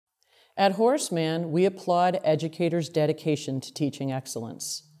At Horace Mann, we applaud educators' dedication to teaching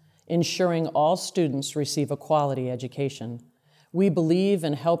excellence, ensuring all students receive a quality education. We believe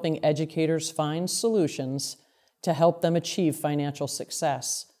in helping educators find solutions to help them achieve financial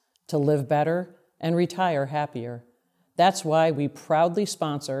success, to live better, and retire happier. That's why we proudly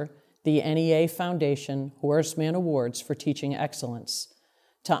sponsor the NEA Foundation Horace Mann Awards for Teaching Excellence,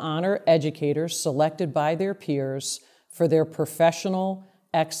 to honor educators selected by their peers for their professional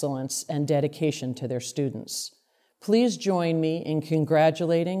excellence and dedication to their students. Please join me in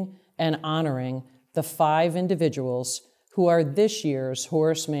congratulating and honoring the 5 individuals who are this year's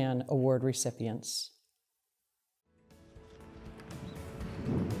Horace Mann Award recipients.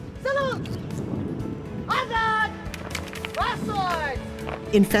 Salute! Hazard! Sword!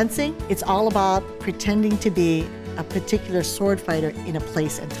 In fencing, it's all about pretending to be a particular sword fighter in a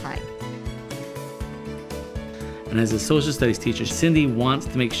place and time. And as a social studies teacher, Cindy wants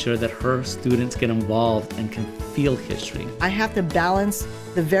to make sure that her students get involved and can feel history. I have to balance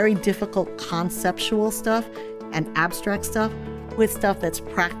the very difficult conceptual stuff and abstract stuff with stuff that's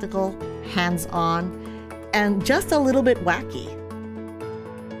practical, hands-on, and just a little bit wacky.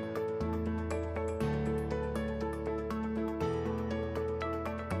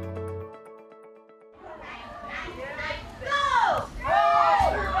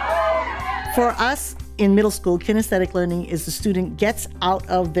 For us in middle school, kinesthetic learning is the student gets out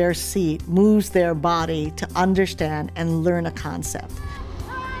of their seat, moves their body to understand and learn a concept.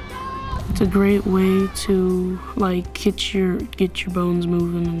 It's a great way to get your bones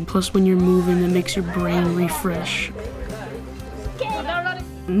moving, and plus when you're moving, it makes your brain refresh.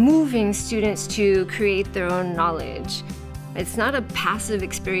 Moving students to create their own knowledge. It's not a passive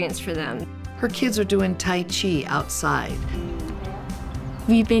experience for them. Her kids are doing Tai Chi outside.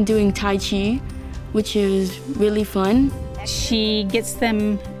 We've been doing Tai Chi, which is really fun. She gets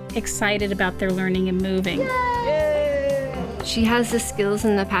them excited about their learning and moving. She has the skills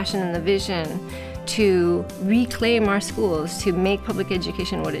and the passion and the vision to reclaim our schools, to make public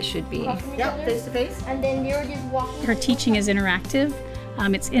education what it should be. Yep, face to face. And then you're just walking. Her teaching is interactive,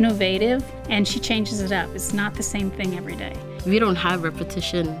 it's innovative, and she changes it up. It's not the same thing every day. We don't have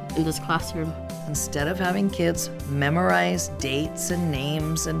repetition in this classroom. Instead of having kids memorize dates and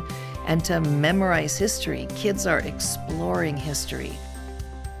names and to memorize history, kids are exploring history.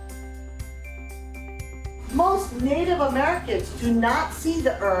 Most Native Americans do not see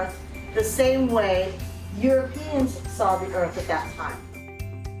the earth the same way Europeans saw the earth at that time.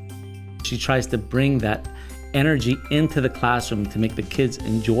 She tries to bring that energy into the classroom to make the kids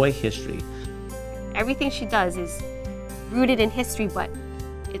enjoy history. Everything she does is rooted in history, but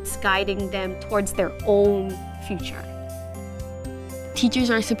it's guiding them towards their own future. Teachers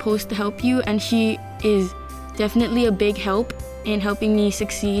are supposed to help you, and she is definitely a big help in helping me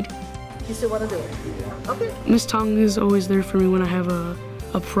succeed. You still want to do it? Okay. Miss Tong is always there for me when I have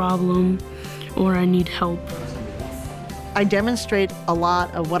a problem or I need help. I demonstrate a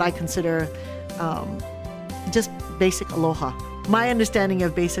lot of what I consider just basic aloha. My understanding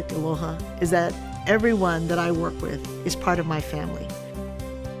of basic aloha is that everyone that I work with is part of my family.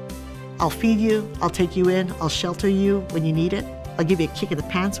 I'll feed you, I'll take you in, I'll shelter you when you need it, I'll give you a kick in the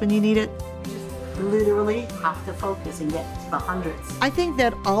pants when you need it. You literally have to focus and get to the hundreds. I think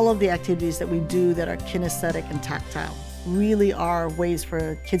that all of the activities that we do that are kinesthetic and tactile really are ways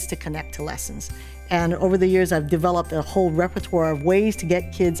for kids to connect to lessons. And over the years, I've developed a whole repertoire of ways to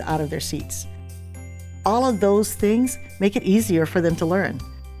get kids out of their seats. All of those things make it easier for them to learn.